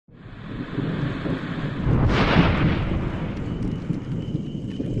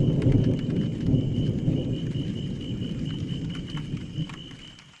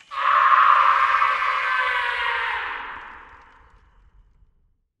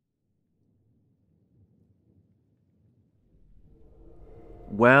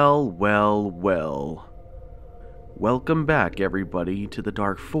Well. Welcome back, everybody, to the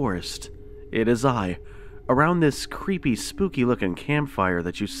Dark Forest. It is I, around this creepy, spooky-looking campfire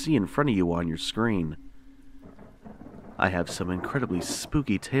that you see in front of you on your screen. I have some incredibly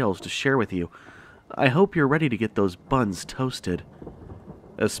spooky tales to share with you. I hope you're ready to get those buns toasted.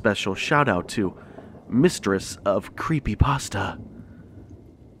 A special shout-out to Mistress of Creepypasta.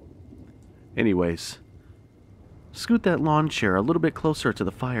 Anyways, scoot that lawn chair a little bit closer to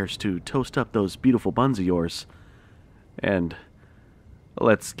the fires to toast up those beautiful buns of yours. And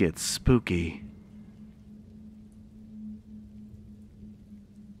let's get spooky.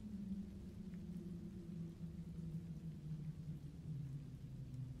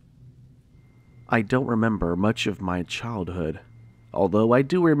 I don't remember much of my childhood, although I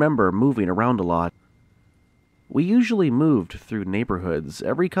do remember moving around a lot. We usually moved through neighborhoods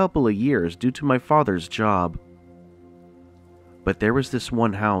every couple of years due to my father's job. But there was this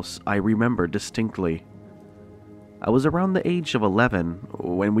one house I remember distinctly. I was around the age of 11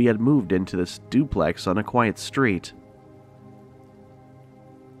 when we had moved into this duplex on a quiet street.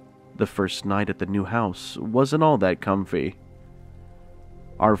 The first night at the new house wasn't all that comfy.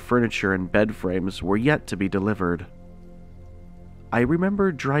 Our furniture and bed frames were yet to be delivered. I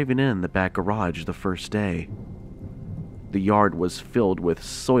remember driving in the back garage the first day. The yard was filled with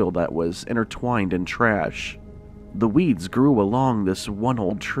soil that was intertwined in trash. The weeds grew along this one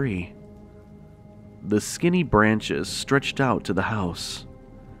old tree. The skinny branches stretched out to the house,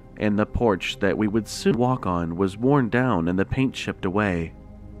 and the porch that we would soon walk on was worn down and the paint chipped away.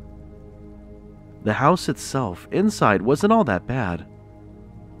 The house itself, inside, wasn't all that bad.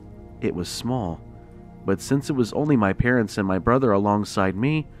 It was small, but since it was only my parents and my brother alongside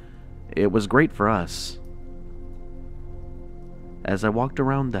me, it was great for us. As I walked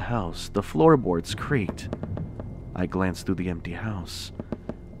around the house, the floorboards creaked. I glanced through the empty house.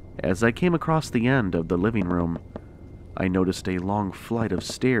 As I came across the end of the living room, I noticed a long flight of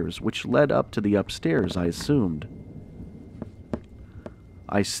stairs which led up to the upstairs, I assumed.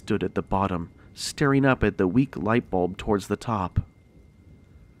 I stood at the bottom, staring up at the weak light bulb towards the top.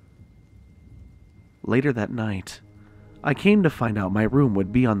 Later that night, I came to find out my room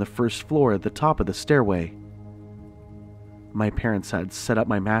would be on the first floor at the top of the stairway. My parents had set up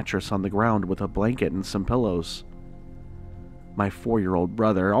my mattress on the ground with a blanket and some pillows. My 4-year-old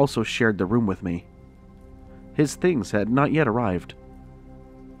brother also shared the room with me. His things had not yet arrived.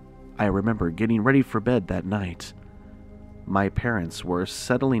 I remember getting ready for bed that night. My parents were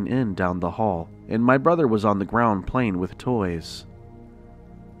settling in down the hall, and my brother was on the ground playing with toys.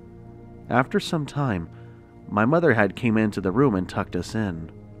 After some time, my mother had came into the room and tucked us in.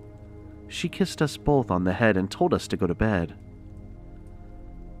 She kissed us both on the head and told us to go to bed.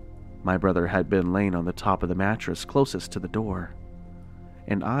 My brother had been laying on the top of the mattress closest to the door,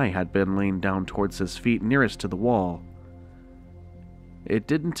 and I had been laying down towards his feet nearest to the wall. It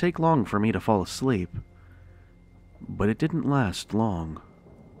didn't take long for me to fall asleep, but it didn't last long.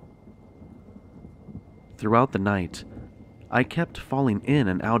 Throughout the night, I kept falling in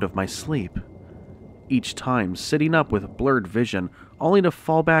and out of my sleep, each time sitting up with blurred vision, only to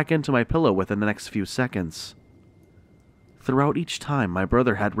fall back into my pillow within the next few seconds. Throughout each time, my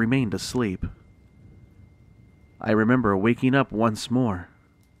brother had remained asleep. I remember waking up once more.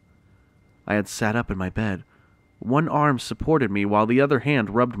 I had sat up in my bed. One arm supported me while the other hand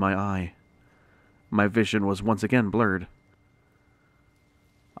rubbed my eye. My vision was once again blurred.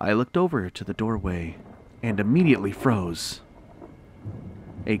 I looked over to the doorway and immediately froze.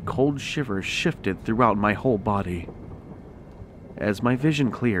 A cold shiver shifted throughout my whole body. As my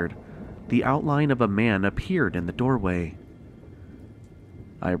vision cleared, the outline of a man appeared in the doorway.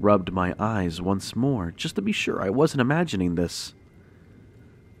 I rubbed my eyes once more, just to be sure I wasn't imagining this.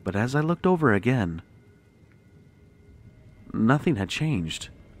 But as I looked over again, nothing had changed.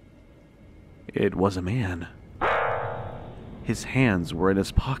 It was a man. His hands were in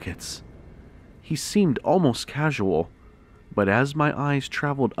his pockets. He seemed almost casual, but as my eyes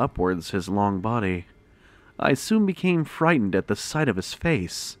traveled upwards his long body, I soon became frightened at the sight of his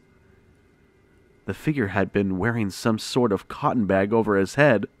face. The figure had been wearing some sort of cotton bag over his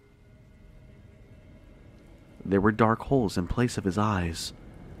head. There were dark holes in place of his eyes.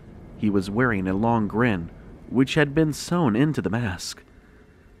 He was wearing a long grin, which had been sewn into the mask.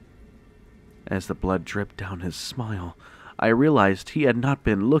 As the blood dripped down his smile, I realized he had not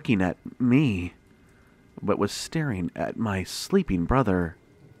been looking at me, but was staring at my sleeping brother.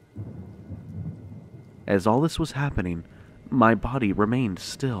 As all this was happening, my body remained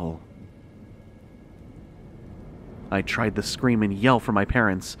still. I tried to scream and yell for my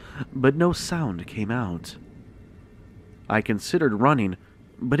parents, but no sound came out. I considered running,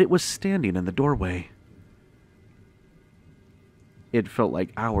 but it was standing in the doorway. It felt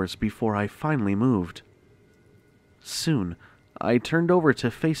like hours before I finally moved. Soon, I turned over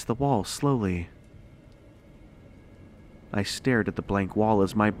to face the wall slowly. I stared at the blank wall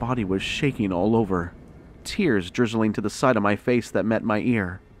as my body was shaking all over, tears drizzling to the side of my face that met my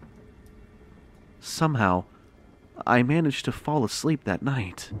ear. Somehow, I managed to fall asleep that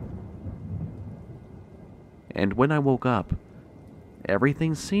night. And when I woke up,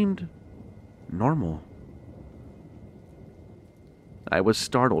 everything seemed normal. I was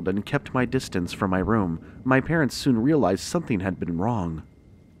startled and kept my distance from my room. My parents soon realized something had been wrong.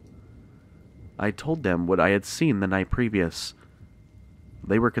 I told them what I had seen the night previous.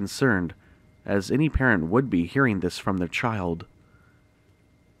 They were concerned, as any parent would be hearing this from their child.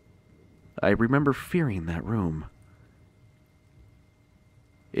 I remember fearing that room.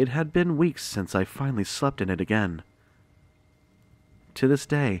 It had been weeks since I finally slept in it again. To this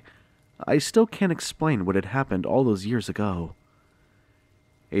day, I still can't explain what had happened all those years ago.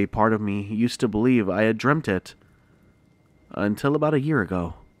 A part of me used to believe I had dreamt it, until about a year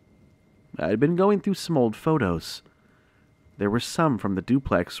ago. I had been going through some old photos. There were some from the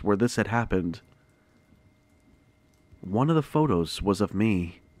duplex where this had happened. One of the photos was of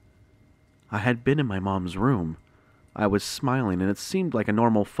me. I had been in my mom's room. I was smiling and it seemed like a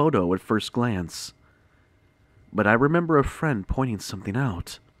normal photo at first glance. But I remember a friend pointing something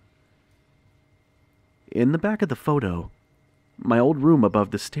out. In the back of the photo, my old room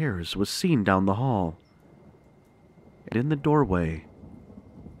above the stairs was seen down the hall. And in the doorway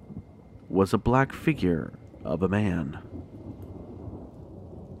was a black figure of a man.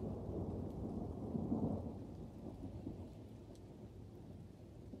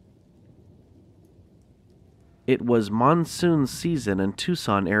 It was monsoon season in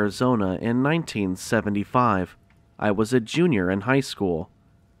Tucson, Arizona in 1975. I was a junior in high school.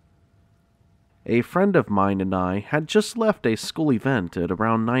 A friend of mine and I had just left a school event at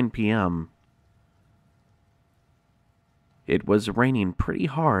around 9 p.m. It was raining pretty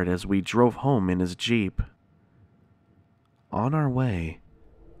hard as we drove home in his Jeep. On our way,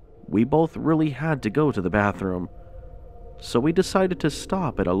 we both really had to go to the bathroom, so we decided to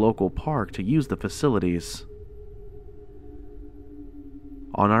stop at a local park to use the facilities.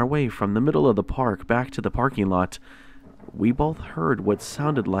 On our way from the middle of the park back to the parking lot, we both heard what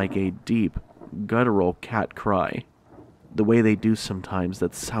sounded like a deep, guttural cat cry, the way they do sometimes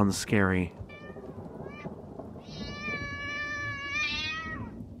that sounds scary.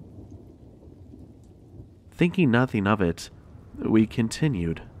 Thinking nothing of it, we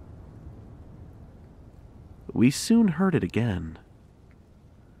continued. We soon heard it again.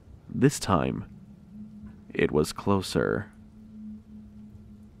 This time, it was closer.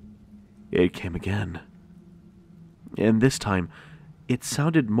 It came again. And this time, it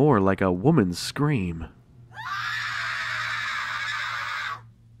sounded more like a woman's scream.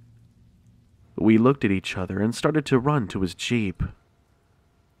 We looked at each other and started to run to his Jeep.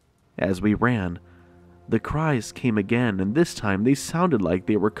 As we ran, the cries came again, and this time they sounded like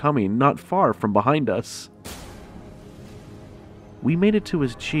they were coming not far from behind us. We made it to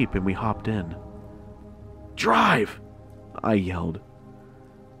his Jeep and we hopped in. "Drive!" I yelled.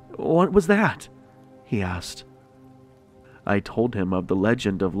 "What was that?" he asked. I told him of the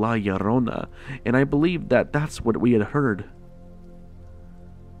legend of La Llorona, and I believed that that's what we had heard.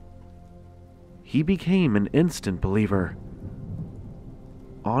 He became an instant believer.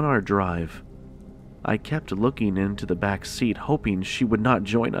 On our drive, I kept looking into the back seat, hoping she would not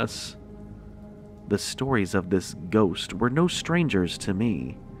join us. The stories of this ghost were no strangers to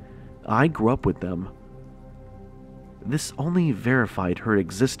me. I grew up with them. This only verified her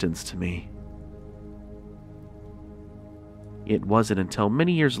existence to me. It wasn't until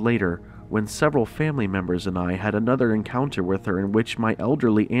many years later, when several family members and I had another encounter with her in which my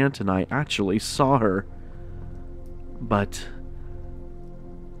elderly aunt and I actually saw her. But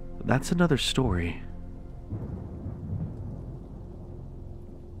that's another story.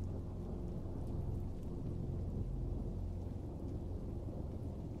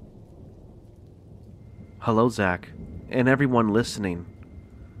 Hello, Zach, and everyone listening.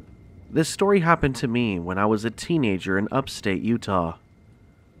 This story happened to me when I was a teenager in upstate Utah.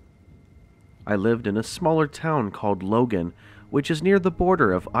 I lived in a smaller town called Logan, which is near the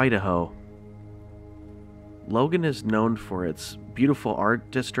border of Idaho. Logan is known for its beautiful art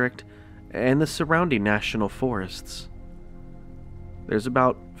district and the surrounding national forests. There's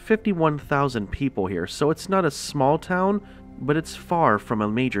about 51,000 people here, so it's not a small town, but it's far from a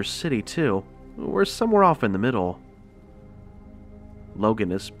major city too. We're somewhere off in the middle.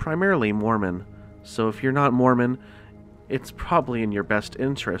 Logan is primarily Mormon, so if you're not Mormon, It's probably in your best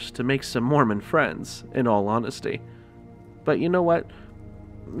interest to make some Mormon friends, in all honesty. But you know what?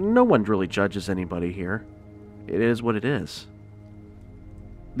 No one really judges anybody here. It is what it is.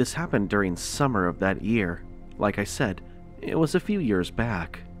 This happened during summer of that year. Like I said, it was a few years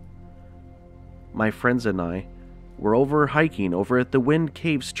back. My friends and I were over hiking over at the Wind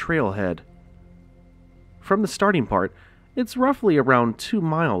Caves trailhead. From the starting part, it's roughly around 2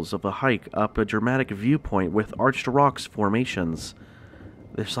 miles of a hike up a dramatic viewpoint with arched rocks formations.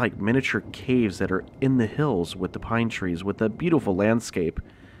 There's like miniature caves that are in the hills with the pine trees with a beautiful landscape.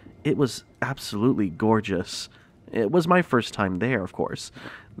 It was absolutely gorgeous. It was my first time there, of course.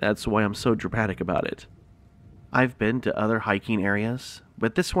 That's why I'm so dramatic about it. I've been to other hiking areas,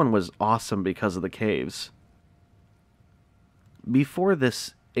 but this one was awesome because of the caves. Before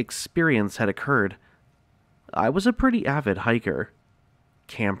this experience had occurred, I was a pretty avid hiker,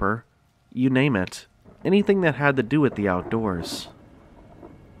 camper, you name it, anything that had to do with the outdoors.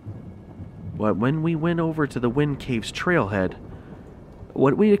 But when we went over to the Wind Caves trailhead,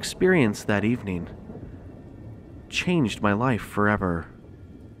 what we experienced that evening changed my life forever.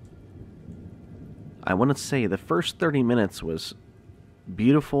 I want to say the first 30 minutes was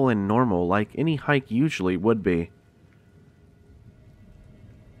beautiful and normal like any hike usually would be.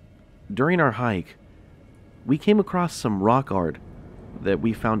 During our hike, we came across some rock art that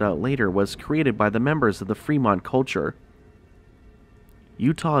we found out later was created by the members of the Fremont culture.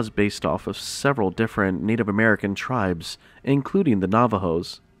 Utah is based off of several different Native American tribes, including the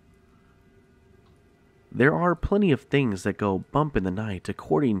Navajos. There are plenty of things that go bump in the night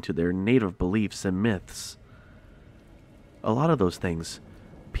according to their native beliefs and myths. A lot of those things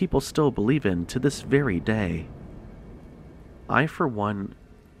people still believe in to this very day. I, for one,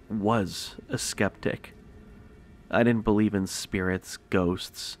 was a skeptic. I didn't believe in spirits,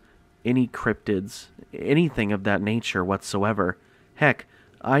 ghosts, any cryptids, anything of that nature whatsoever. Heck,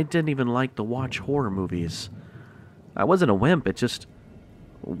 I didn't even like to watch horror movies. I wasn't a wimp, it just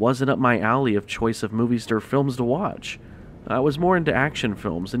wasn't up my alley of choice of movies or films to watch. I was more into action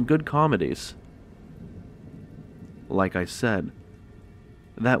films and good comedies. Like I said,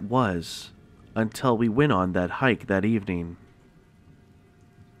 that was until we went on that hike that evening.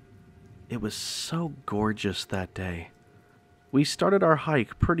 It was so gorgeous that day. We started our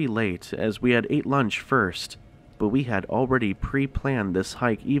hike pretty late as we had ate lunch first, but we had already pre-planned this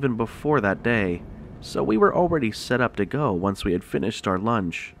hike even before that day, so we were already set up to go once we had finished our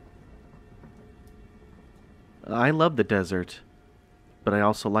lunch. I love the desert, but I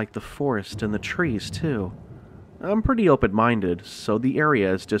also like the forest and the trees too. I'm pretty open-minded, so the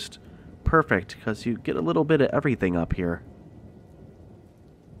area is just perfect because you get a little bit of everything up here.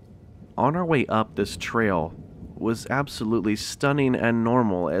 On our way up this trail was absolutely stunning and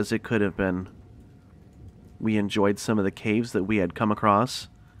normal as it could have been. We enjoyed some of the caves that we had come across.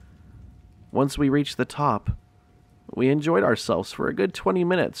 Once we reached the top, we enjoyed ourselves for a good 20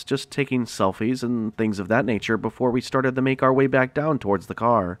 minutes just taking selfies and things of that nature before we started to make our way back down towards the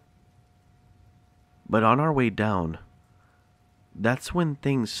car. But on our way down, that's when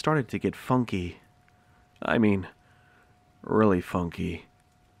things started to get funky. I mean, really funky.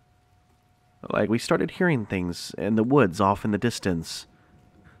 Like we started hearing things in the woods off in the distance,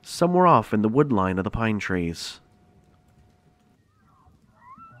 somewhere off in the woodline of the pine trees.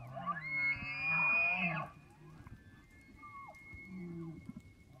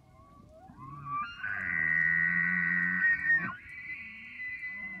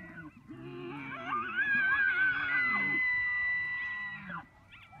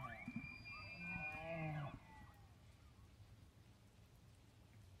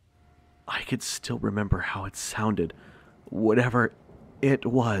 I could still remember how it sounded, whatever it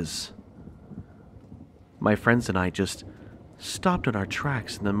was. My friends and I just stopped in our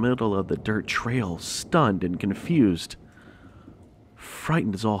tracks in the middle of the dirt trail, stunned and confused.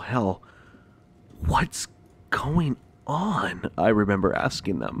 Frightened as all hell. What's going on? I remember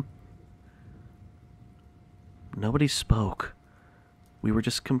asking them. Nobody spoke. We were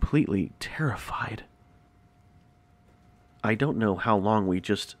just completely terrified. I don't know how long we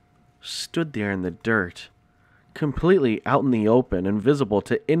just stood there in the dirt, completely out in the open, invisible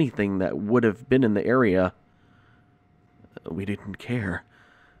to anything that would have been in the area. We didn't care.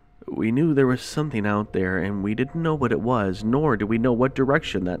 We knew there was something out there, and we didn't know what it was, nor did we know what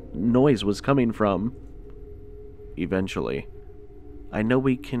direction that noise was coming from. Eventually, I know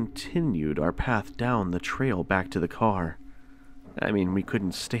we continued our path down the trail back to the car. I mean, we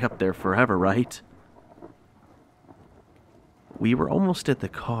couldn't stay up there forever, right? We were almost at the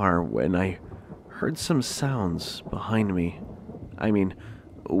car when I heard some sounds behind me. I mean,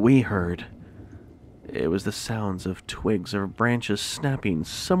 we heard. It was the sounds of twigs or branches snapping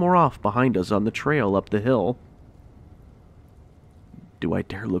somewhere off behind us on the trail up the hill. Do I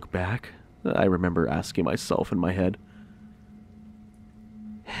dare look back? I remember asking myself in my head.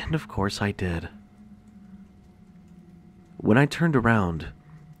 And of course I did. When I turned around,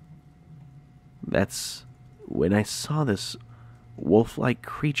 that's when I saw this wolf-like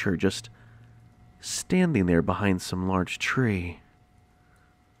creature just standing there behind some large tree.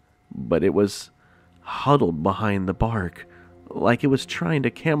 But it was huddled behind the bark, like it was trying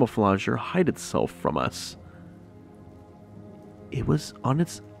to camouflage or hide itself from us. It was on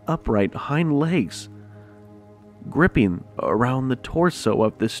its upright hind legs, gripping around the torso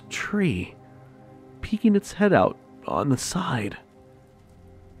of this tree, peeking its head out on the side,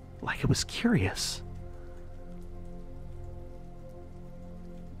 like it was curious.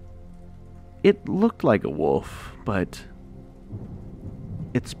 It looked like a wolf, but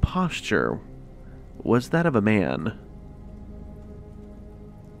its posture was that of a man.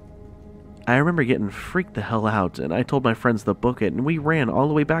 I remember getting freaked the hell out, and I told my friends to book it, and we ran all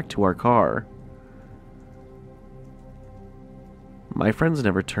the way back to our car. My friends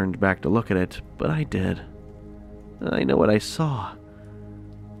never turned back to look at it, but I did. I know what I saw.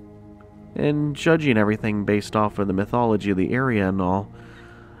 And judging everything based off of the mythology of the area and all,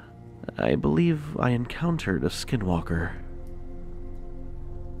 I believe I encountered a skinwalker.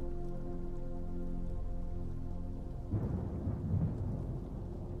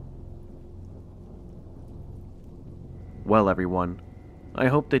 Well, everyone, I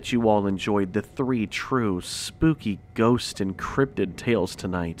hope that you all enjoyed the 3 true spooky ghost and cryptid tales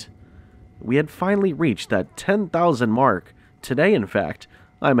tonight. We had finally reached that 10,000 mark. Today, in fact,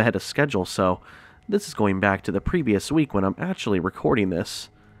 I'm ahead of schedule, so this is going back to the previous week when I'm actually recording this.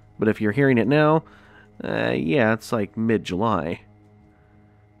 But if you're hearing it now, yeah, it's like mid-July.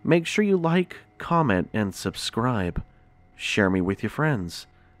 Make sure you like, comment, and subscribe. Share me with your friends.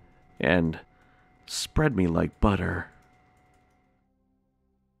 And spread me like butter.